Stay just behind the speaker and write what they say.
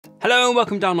Hello and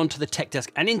welcome down onto the Tech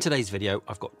Desk, and in today's video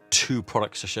I've got two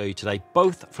products to show you today,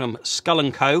 both from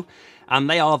skullnco, and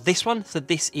they are this one. So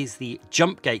this is the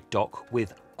Jumpgate dock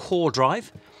with Core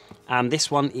Drive, and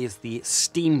this one is the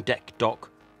SteamDock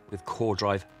dock with Core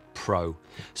Drive Pro.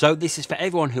 So this is for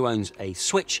everyone who owns a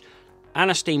Switch and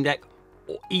a Steam Deck,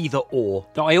 or either or.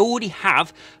 Now I already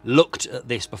have looked at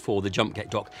this before, the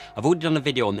Jumpgate dock. I've already done a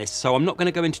video on this, so I'm not going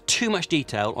to go into too much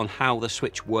detail on how the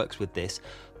Switch works with this.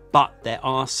 But there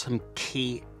are some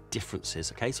key differences,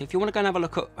 okay? So if you want to go and have a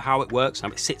look at how it works, how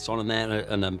it sits on in there,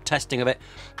 and testing of it,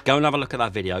 go and have a look at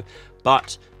that video.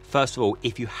 But first of all,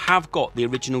 if you have got the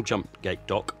original Jumpgate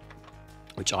dock,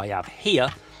 which I have here,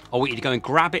 I want you to go and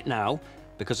grab it now,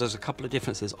 because there's a couple of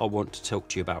differences I want to talk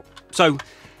to you about. So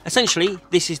essentially,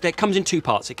 it comes in two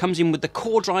parts. It comes in with the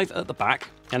Core Drive at the back,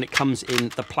 and it comes in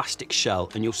the plastic shell.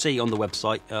 And you'll see on the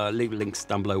website, leave links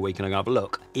down below where you can go have a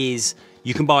look, is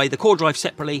you can buy the Core Drive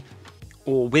separately,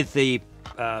 or with the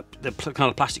kind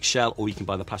of plastic shell, or you can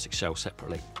buy the plastic shell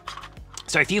separately.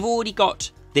 So if you've already got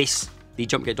this, the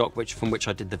Jumpgate dock, from which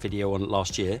I did the video on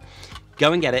last year,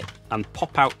 go and get it and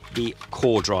pop out the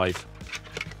Core Drive.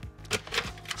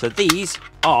 So these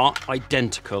are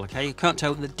identical, okay? You can't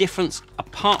tell the difference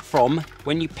apart from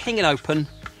when you ping it open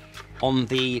on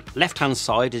the left-hand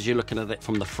side as you're looking at it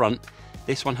from the front.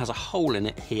 This one has a hole in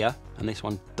it here, and this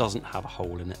one doesn't have a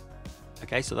hole in it.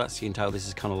 Okay, so that's, you can tell this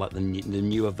is kind of like the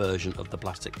newer version of the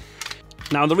plastic.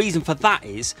 Now the reason for that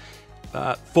is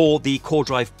for the Core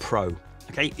Drive Pro.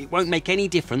 Okay, it won't make any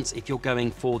difference if you're going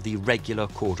for the regular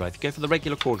Core Drive. If you go for the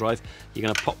regular Core Drive, you're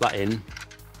going to pop that in.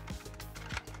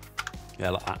 Yeah,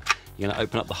 like that. You're going to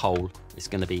open up the hole. It's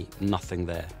going to be nothing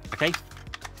there. Okay,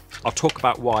 I'll talk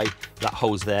about why that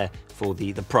hole's there for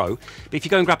the Pro. But if you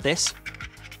go and grab this,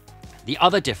 the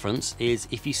other difference is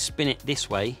if you spin it this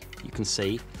way, you can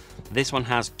see this one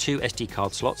has two SD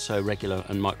card slots, so regular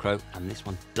and micro, and this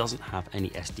one doesn't have any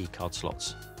SD card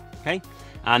slots. Okay,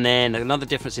 and then another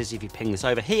difference is if you ping this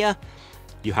over here,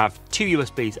 you have two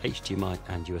USBs, HDMI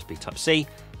and USB Type-C.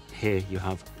 Here you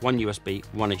have one USB,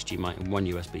 one HDMI and one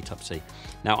USB Type-C.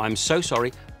 Now I'm so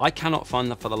sorry, I cannot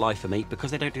find that for the life of me, because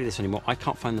they don't do this anymore. I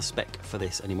can't find the spec for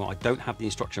this anymore. I don't have the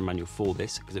instruction manual for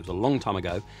this, because it was a long time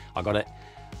ago I got it.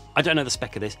 I don't know the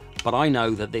spec of this, but I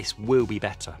know that this will be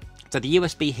better. So the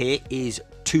USB here is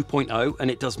 2.0,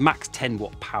 and it does max 10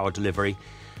 watt power delivery,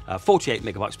 48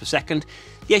 megabytes per second.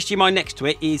 The HDMI next to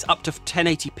it is up to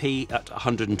 1080p at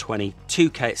 120,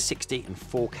 2K at 60 and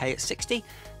 4K at 60.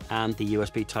 And the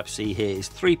USB Type-C here is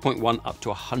 3.1 up to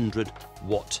 100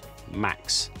 watt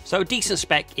max. So a decent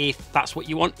spec if that's what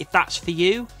you want. If that's for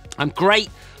you, I'm great,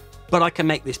 but I can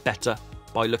make this better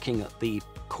by looking at the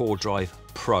Core Drive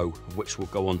Pro, which we'll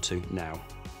go on to now.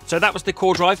 So that was the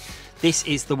Core Drive. This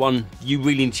is the one you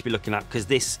really need to be looking at, because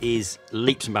this is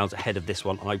leaps and bounds ahead of this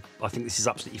one. I think this is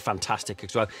absolutely fantastic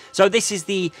as well. So this is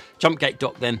the Jumpgate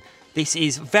dock then. This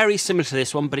is very similar to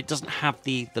this one, but it doesn't have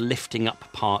the lifting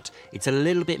up part. It's a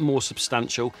little bit more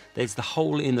substantial. There's the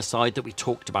hole in the side that we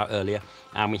talked about earlier,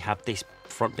 and we have this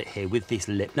front bit here with this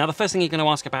lip. Now the first thing you're going to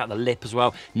ask about the lip as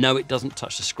well, no, it doesn't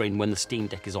touch the screen when the Steam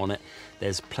Deck is on it.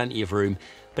 There's plenty of room.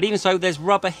 But even so, there's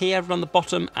rubber here on the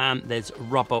bottom, and there's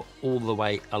rubber all the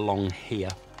way along here.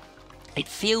 It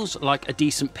feels like a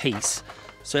decent piece.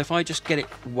 So if I just get it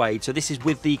weighed, so this is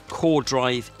with the Core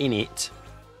Drive in it.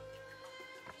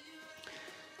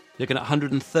 Looking at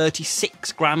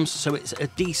 136 grams, so it's a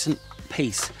decent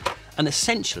piece. And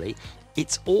essentially,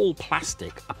 it's all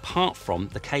plastic apart from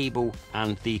the cable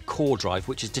and the Core Drive,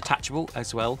 which is detachable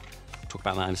as well. I'll talk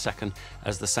about that in a second,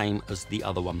 as the same as the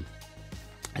other one.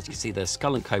 As you can see, there's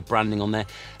skullnco branding on there,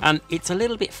 and it's a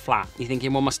little bit flat. You're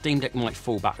thinking, well, my Steam Deck might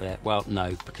fall back there. Well,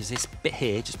 no, because this bit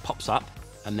here just pops up,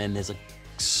 and then there's a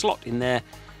slot in there.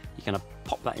 You're going to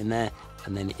pop that in there,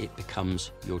 and then it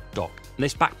becomes your dock. And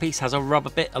this back piece has a rubber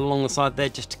bit along the side there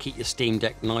just to keep your Steam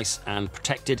Deck nice and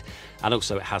protected, and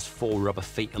also it has 4 rubber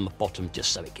feet on the bottom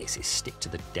just so it gets it stick to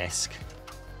the desk.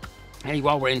 Hey,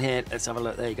 while we're in here, let's have a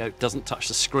look. There you go. Doesn't touch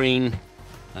the screen.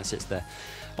 That sits there.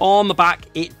 On the back,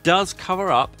 it does cover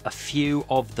up a few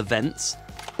of the vents,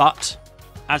 but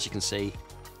as you can see,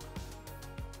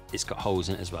 it's got holes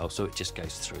in it as well, so it just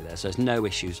goes through there. So there's no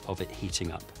issues of it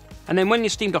heating up. And then when your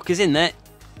Steam Dock is in there,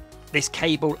 this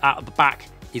cable out of the back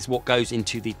is what goes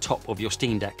into the top of your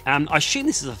Steam Deck. And I assume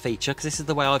this is a feature, because this is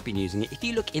the way I've been using it. If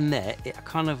you look in there, it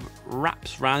kind of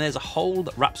wraps around. There's a hole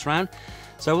that wraps around.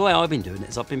 So the way I've been doing it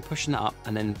is I've been pushing it up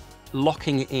and then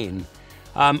locking it in.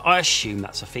 I assume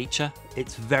that's a feature.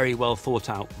 It's very well thought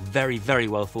out, very, very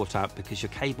well thought out, because your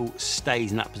cable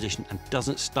stays in that position and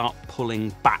doesn't start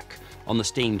pulling back on the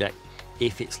Steam Deck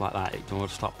if it's like that. It will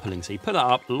start pulling. So you put it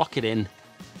up, lock it in,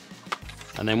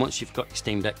 And then once you've got your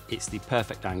Steam Deck, it's the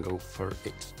perfect angle for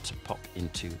it to pop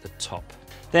into the top.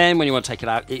 Then when you want to take it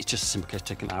out, it's just simply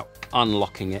taking it out,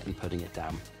 unlocking it and putting it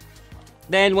down.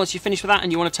 Then once you're finished with that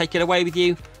and you want to take it away with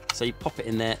you, so you pop it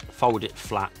in there, fold it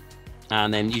flat,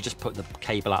 and then you just put the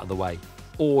cable out of the way.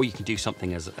 Or you can do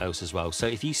something else as well. So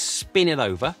if you spin it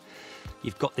over,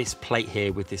 you've got this plate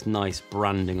here with this nice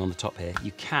branding on the top here.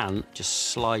 You can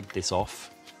just slide this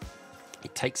off.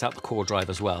 It takes out the core drive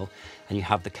as well, and you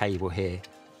have the cable here.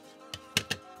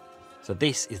 So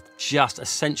this is just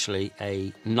essentially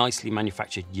a nicely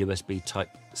manufactured USB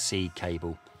Type-C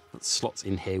cable that slots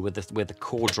in here where the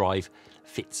core drive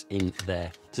fits in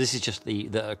there. So this is just the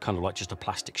kind of like just a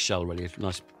plastic shell, really, a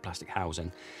nice plastic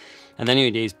housing. And then all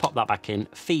you do is pop that back in,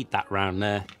 feed that round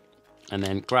there, and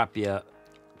then grab your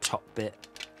top bit,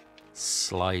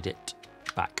 slide it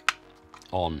back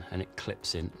on, and it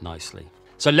clips in nicely.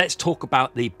 So let's talk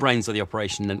about the brains of the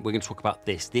operation, and we're going to talk about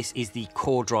this. This is the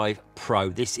Core Drive Pro.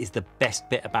 This is the best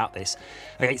bit about this.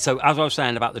 Okay, so as I was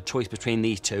saying about the choice between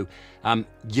these two,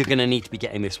 you're going to need to be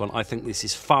getting this one. I think this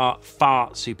is far,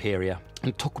 far superior.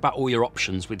 And talk about all your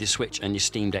options with your Switch and your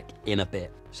Steam Deck in a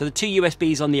bit. So the two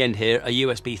USBs on the end here are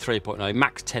USB 3.0,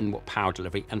 max 10 watt power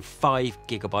delivery, and 5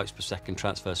 gigabytes per second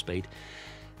transfer speed.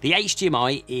 The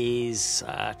HDMI is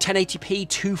 1080p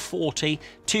 240,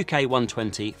 2K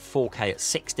 120, 4K at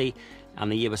 60,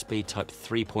 and the USB type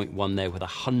 3.1 there with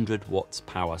 100 watts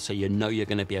power. So you know you're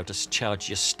going to be able to charge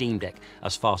your Steam Deck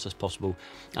as fast as possible.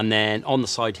 And then on the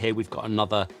side here, we've got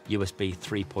another USB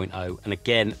 3.0, and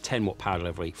again, 10 watt power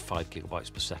delivery, 5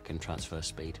 gigabytes per second transfer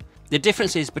speed. The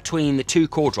differences between the two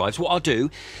core drives, what I'll do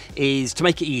is, to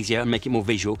make it easier and make it more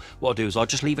visual, what I'll do is I'll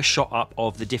just leave a shot up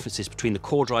of the differences between the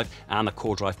Core Drive and the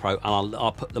Core Drive Pro, and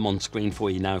I'll put them on screen for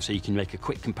you now so you can make a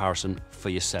quick comparison for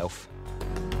yourself.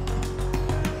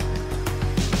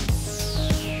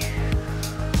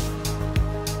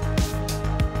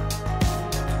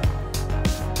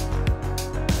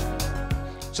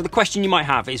 So the question you might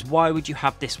have is, why would you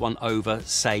have this one over,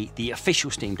 say, the official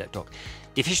Steam Deck dock?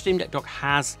 The official Steam Deck dock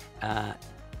has an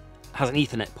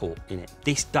Ethernet port in it.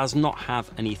 This does not have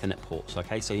an Ethernet port,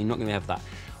 okay? So you're not going to have that.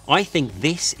 I think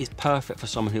this is perfect for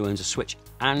someone who owns a Switch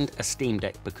and a Steam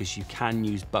Deck because you can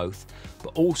use both,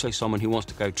 but also someone who wants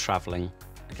to go traveling,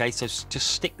 okay? So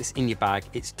just stick this in your bag.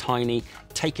 It's tiny.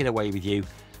 Take it away with you.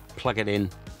 Plug it in,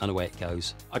 and away it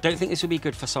goes. I don't think this would be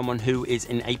good for someone who is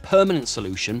in a permanent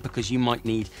solution because you might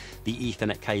need the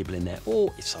Ethernet cable in there,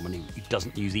 or if someone who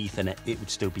doesn't use Ethernet, it would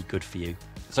still be good for you.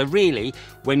 So really,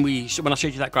 when I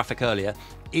showed you that graphic earlier,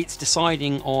 it's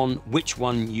deciding on which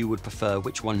one you would prefer,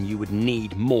 which one you would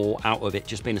need more out of it,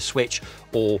 just being a Switch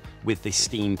or with the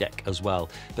Steam Deck as well.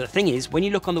 But the thing is, when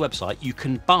you look on the website, you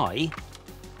can buy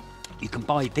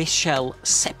this shell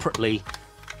separately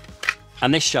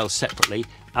and this shell separately,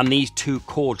 and these two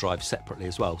core drives separately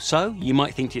as well. So you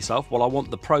might think to yourself, well, I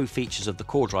want the Pro features of the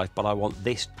core drive, but I want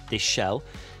this shell.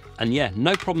 And yeah,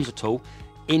 no problems at all.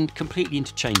 Completely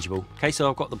interchangeable. Okay, so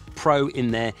I've got the Pro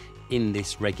in there in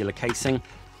this regular casing.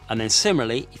 And then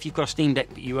similarly, if you've got a Steam Deck,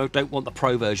 but you don't want the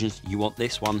Pro versions, you want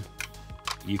this one,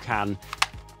 you can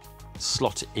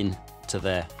slot it into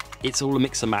there. It's all a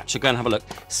mix and match, so go and have a look.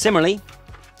 Similarly,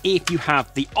 if you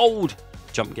have the old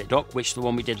Jumpgate dock, which is the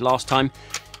one we did last time,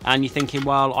 and you're thinking,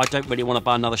 well, I don't really want to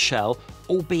buy another shell,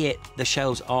 albeit the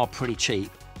shells are pretty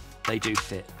cheap, they do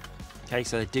fit. Okay,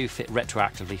 so they do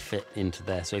retroactively fit into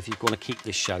there. So if you want to keep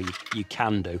this shell, you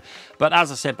can do. But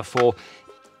as I said before,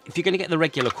 if you're going to get the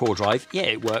regular core drive, yeah,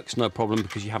 it works, no problem,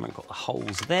 because you haven't got the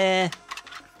holes there.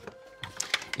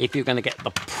 If you're going to get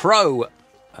the Pro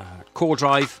core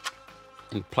drive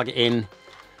and plug it in,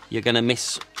 you're going to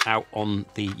miss out on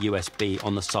the USB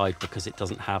on the side because it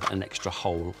doesn't have an extra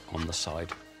hole on the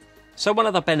side. So one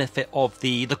other benefit of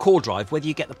the core drive, whether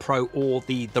you get the Pro or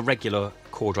the regular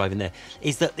core drive in there,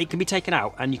 is that it can be taken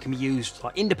out and you can be used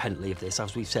like independently of this,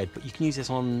 as we've said, but you can use this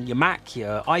on your Mac,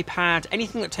 your iPad,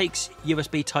 anything that takes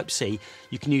USB Type-C,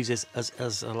 you can use this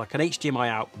as like an HDMI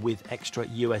out with extra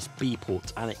USB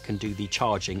ports, and it can do the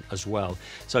charging as well.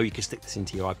 So you can stick this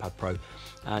into your iPad Pro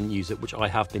and use it, which I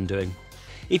have been doing.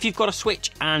 If you've got a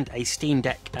Switch and a Steam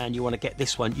Deck and you want to get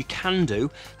this one, you can do.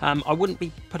 I wouldn't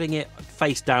be putting it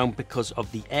face down because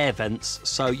of the air vents,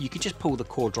 so you can just pull the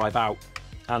core drive out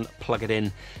and plug it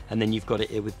in, and then you've got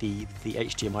it with the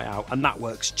HDMI out, and that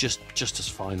works just as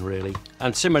fine, really.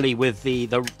 And similarly with the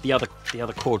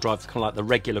other core drive, kind of like the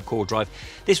regular core drive,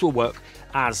 this will work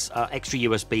as extra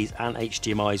USBs and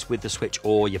HDMIs with the Switch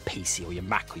or your PC or your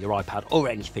Mac or your iPad or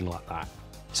anything like that.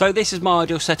 So this is my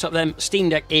ideal setup then. Steam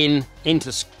Deck into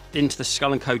the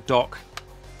skullnco dock.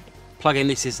 Plug in,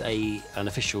 this is an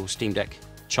official Steam Deck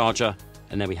charger.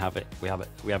 and then we have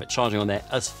it charging on there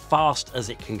as fast as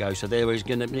it can go. So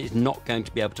it's not going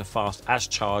to be able to fast as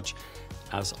charge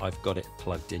as I've got it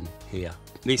plugged in here.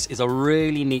 This is a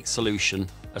really neat solution,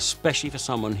 especially for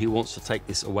someone who wants to take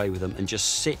this away with them and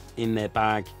just sit in their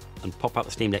bag and pop out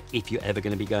the Steam Deck if you're ever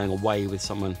going to be going away with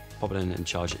someone, pop it in and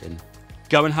charge it in.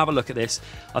 Go and have a look at this.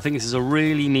 I think this is a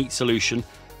really neat solution.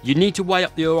 You need to weigh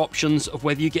up your options of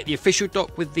whether you get the official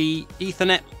dock with the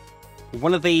Ethernet,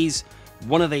 one of these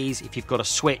if you've got a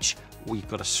Switch, or you've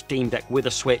got a Steam Deck with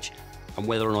a Switch, and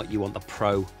whether or not you want the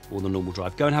Pro or the normal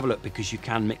drive. Go and have a look, because you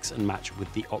can mix and match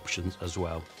with the options as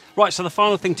well. Right, so the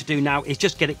final thing to do now is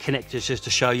just get it connected, just to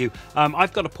show you.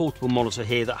 I've got a portable monitor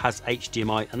here that has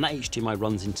HDMI, and that HDMI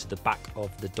runs into the back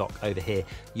of the dock over here.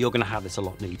 You're going to have this a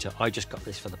lot neater. I just got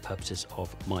this for the purposes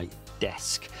of my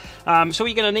desk. So what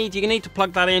you're going to need, you're going to need to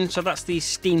plug that in. So that's the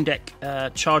Steam Deck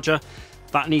charger.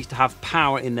 That needs to have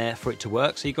power in there for it to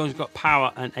work. So you've got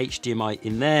power and HDMI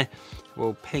in there.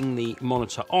 We'll ping the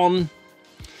monitor on.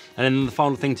 And then the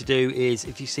final thing to do is,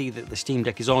 if you see that the Steam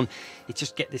Deck is on, it's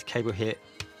just get this cable here,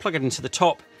 plug it into the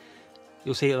top.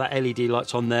 You'll see that LED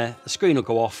light's on there. The screen will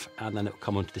go off, and then it'll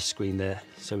come onto this screen there.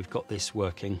 So we've got this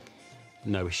working,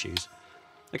 no issues.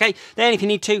 Okay, then if you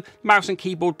need to, mouse and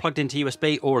keyboard plugged into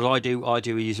USB, or as I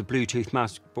do use a Bluetooth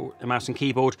mouse and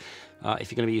keyboard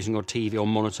if you're going to be using your TV or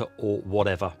monitor or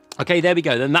whatever. Okay, there we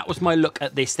go. Then that was my look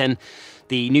at this then,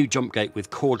 the new Jumpgate with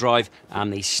core drive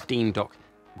and the SteamDock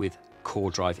with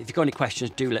core drive. If you've got any questions,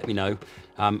 do let me know.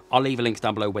 I'll leave a link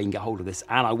down below where you can get hold of this,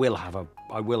 and I will have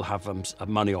a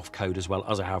money off code as well,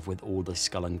 as I have with all the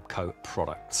skullnco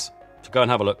products. So go and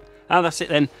have a look. And that's it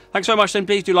then. Thanks so much then.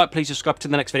 Please do like, please subscribe to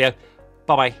the next video.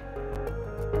 Bye bye.